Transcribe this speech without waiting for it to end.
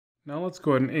Now let's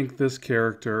go ahead and ink this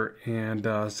character,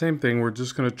 and same thing, we're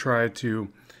just going to try to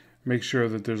make sure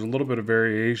that there's a little bit of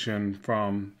variation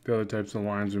from the other types of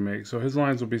lines we make. So his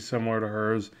lines will be similar to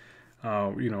hers,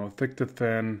 thick to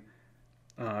thin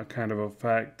kind of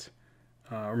effect.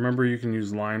 Remember, you can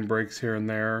use line breaks here and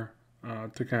there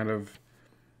to kind of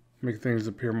make things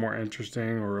appear more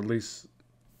interesting, or at least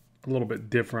a little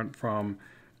bit different from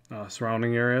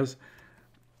surrounding areas.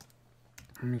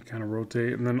 Let me kind of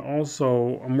rotate. And then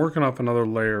also, I'm working off another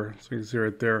layer. So you can see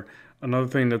right there. Another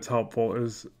thing that's helpful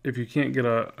is if you can't get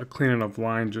a clean enough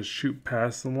line, just shoot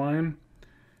past the line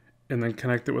and then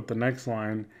connect it with the next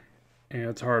line. And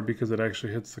it's hard because it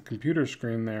actually hits the computer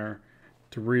screen there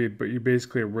to read, but you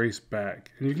basically erase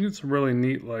back. And you can get some really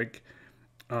neat, like,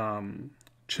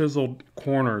 chiseled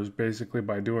corners basically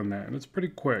by doing that. And it's pretty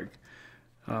quick.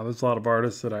 There's a lot of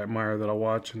artists that I admire that I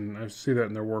watch, and I see that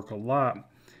in their work a lot.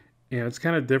 And it's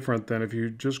kind of different than if you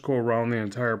just go around the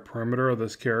entire perimeter of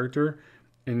this character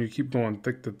and you keep going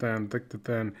thick to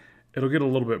thin, it'll get a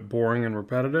little bit boring and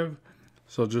repetitive.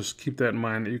 So just keep that in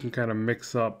mind, that you can kind of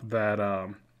mix up that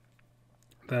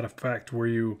effect where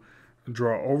you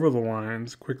draw over the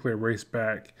lines, quickly erase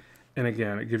back, and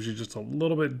again, it gives you just a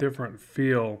little bit different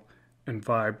feel and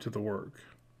vibe to the work.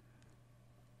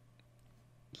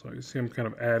 So you see I'm kind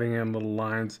of adding in little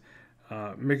lines.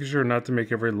 Making sure not to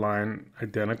make every line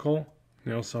identical.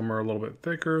 You know, some are a little bit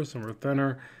thicker, some are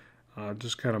thinner.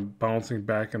 Just kind of bouncing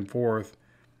back and forth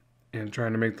and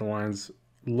trying to make the lines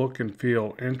look and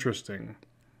feel interesting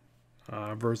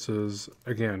versus,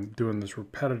 again, doing this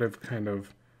repetitive kind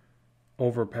of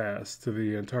overpass to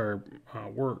the entire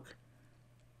work.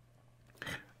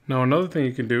 Now, another thing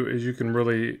you can do is you can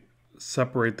really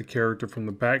separate the character from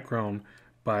the background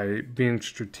by being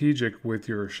strategic with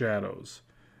your shadows.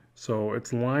 So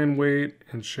it's line weight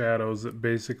and shadows that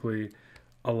basically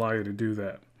allow you to do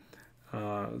that.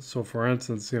 So for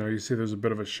instance, you see there's a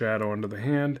bit of a shadow under the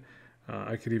hand.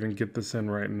 I could even get this in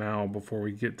right now before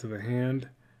we get to the hand.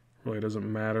 Really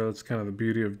doesn't matter. That's kind of the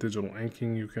beauty of digital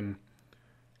inking. You can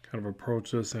kind of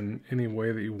approach this in any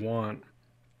way that you want.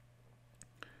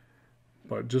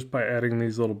 But just by adding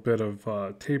these little bit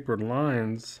of tapered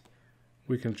lines,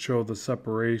 we can show the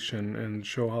separation and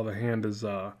show how the hand is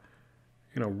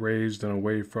raised and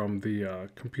away from the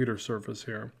computer surface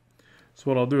here. So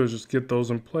what I'll do is just get those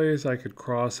in place. I could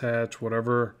crosshatch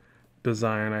whatever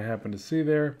design I happen to see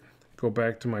there. Go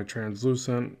back to my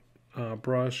translucent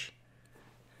brush,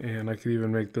 and I could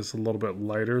even make this a little bit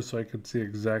lighter so I could see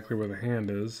exactly where the hand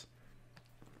is.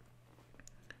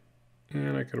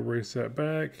 And I could erase that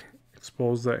back,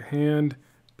 expose that hand,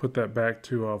 put that back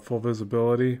to full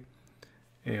visibility,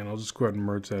 and I'll just go ahead and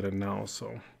merge that in now.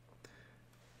 So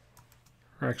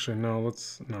actually, no,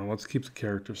 let's keep the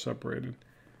character separated.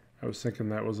 I was thinking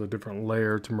that was a different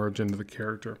layer to merge into the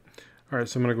character. All right,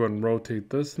 so I'm going to go ahead and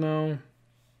rotate this now.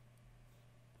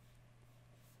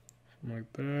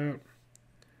 Like that.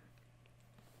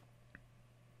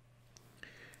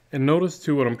 And notice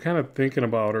too, what I'm kind of thinking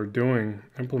about or doing,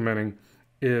 implementing,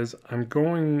 is I'm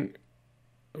going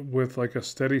with like a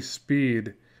steady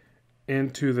speed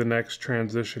into the next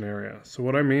transition area. So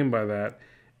what I mean by that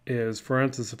is, for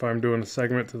instance, if I'm doing a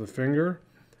segment to the finger,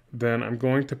 then I'm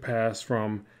going to pass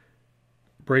from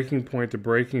breaking point to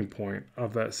breaking point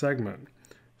of that segment.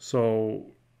 So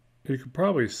you can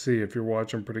probably see if you're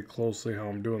watching pretty closely how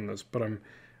I'm doing this, but I'm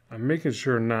making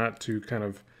sure not to kind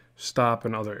of stop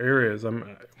in other areas.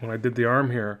 When I did the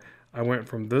arm here, I went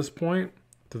from this point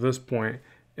to this point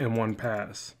in one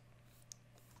pass.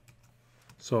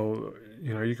 So,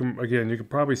 you can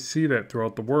probably see that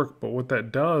throughout the work, but what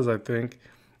that does, I think,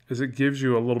 is it gives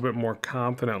you a little bit more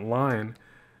confident line.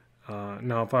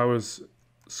 Now, if I was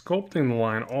sculpting the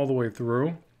line all the way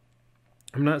through,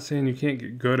 I'm not saying you can't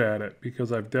get good at it,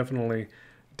 because I've definitely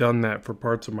done that for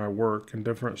parts of my work. In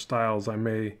different styles, I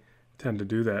may tend to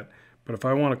do that. But if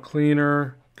I want a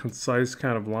cleaner, concise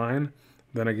kind of line,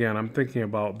 then again, I'm thinking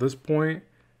about this point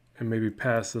and maybe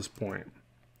past this point.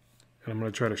 And I'm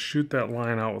going to try to shoot that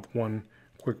line out with one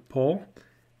quick pull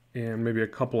and maybe a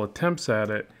couple attempts at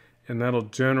it, and that'll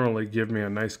generally give me a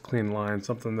nice clean line,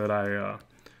 something that I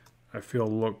feel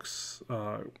looks,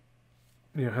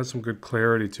 has some good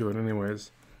clarity to it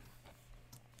anyways.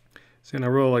 See, and I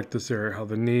really like this area, how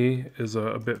the knee is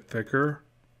a bit thicker,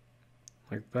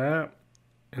 like that,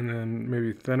 and then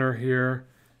maybe thinner here,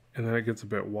 and then it gets a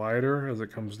bit wider as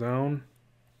it comes down,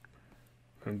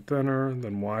 and thinner,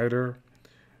 then wider.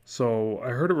 So I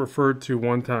heard it referred to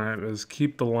one time as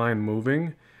keep the line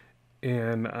moving,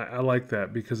 and I like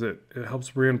that because it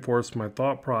helps reinforce my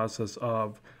thought process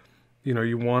of,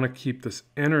 you want to keep this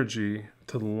energy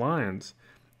to the lines.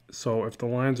 So if the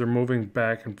lines are moving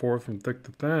back and forth from thick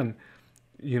to thin,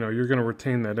 you're going to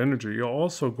retain that energy. You're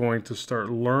also going to start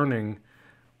learning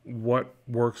what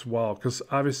works well, because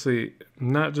obviously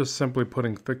not just simply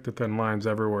putting thick to thin lines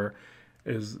everywhere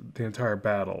is the entire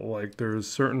battle. Like, there's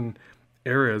certain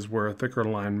areas where a thicker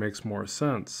line makes more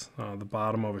sense. The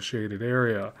bottom of a shaded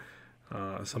area,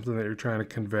 something that you're trying to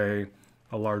convey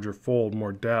a larger fold,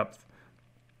 more depth.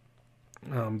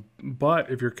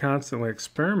 But if you're constantly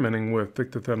experimenting with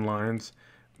thick to thin lines,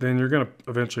 then you're going to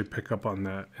eventually pick up on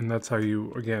that. And that's how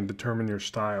you, again, determine your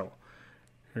style.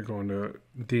 You're going to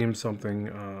deem something,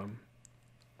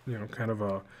 kind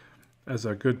of as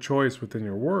a good choice within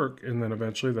your work. And then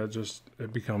eventually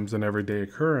it becomes an everyday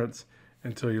occurrence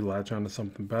until you latch onto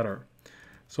something better.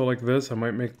 So like this, I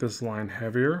might make this line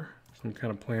heavier. So I'm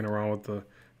kind of playing around with the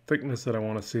thickness that I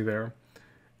want to see there.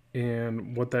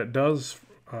 And what that does,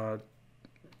 or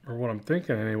what I'm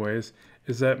thinking anyways,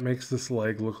 is that makes this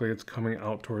leg look like it's coming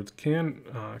out towards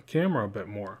camera a bit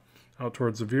more, out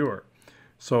towards the viewer.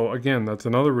 So again, that's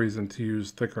another reason to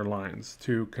use thicker lines,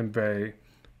 to convey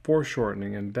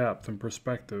foreshortening and depth and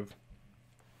perspective.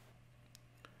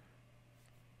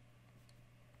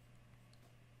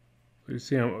 So you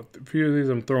see a few of these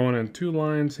I'm throwing in 2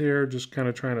 lines here, just kind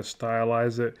of trying to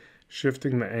stylize it,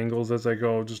 shifting the angles as I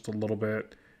go just a little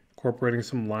bit, incorporating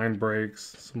some line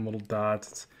breaks, some little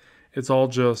dots. It's all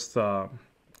just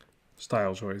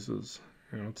style choices.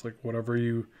 It's like whatever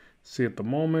you see at the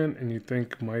moment and you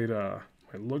think might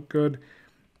look good,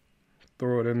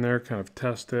 throw it in there, kind of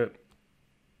test it.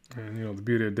 And the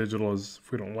beauty of digital is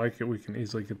if we don't like it, we can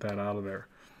easily get that out of there.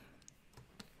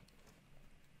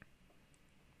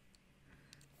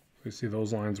 You see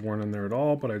those lines weren't in there at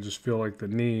all, but I just feel like the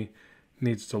knee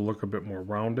needs to look a bit more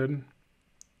rounded.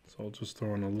 So I'll just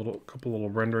throw in a couple little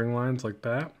rendering lines like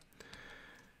that.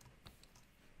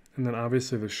 And then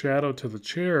obviously the shadow to the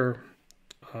chair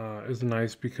is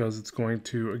nice because it's going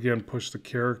to, again, push the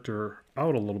character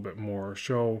out a little bit more,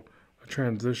 show a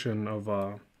transition of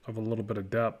a little bit of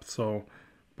depth. So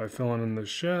by filling in the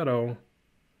shadow,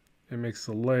 it makes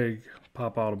the leg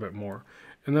pop out a bit more.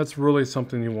 And that's really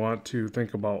something you want to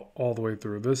think about all the way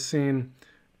through. This scene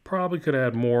probably could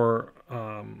add more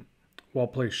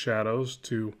well-placed shadows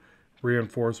to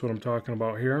reinforce what I'm talking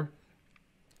about here.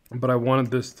 But I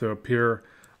wanted this to appear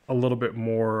a little bit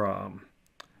more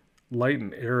light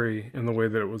and airy in the way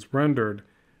that it was rendered,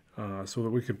 so that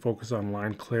we could focus on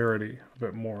line clarity a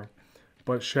bit more.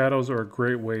 But shadows are a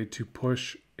great way to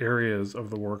push areas of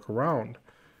the work around.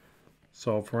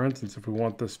 So for instance, if we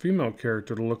want this female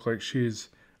character to look like she's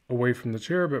away from the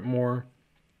chair a bit more,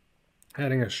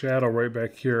 adding a shadow right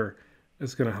back here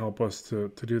is going to help us to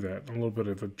do that. A little bit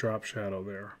of a drop shadow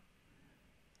there.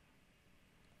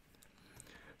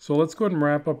 So let's go ahead and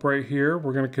wrap up right here.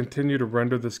 We're going to continue to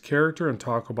render this character and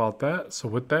talk about that. So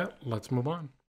with that, let's move on.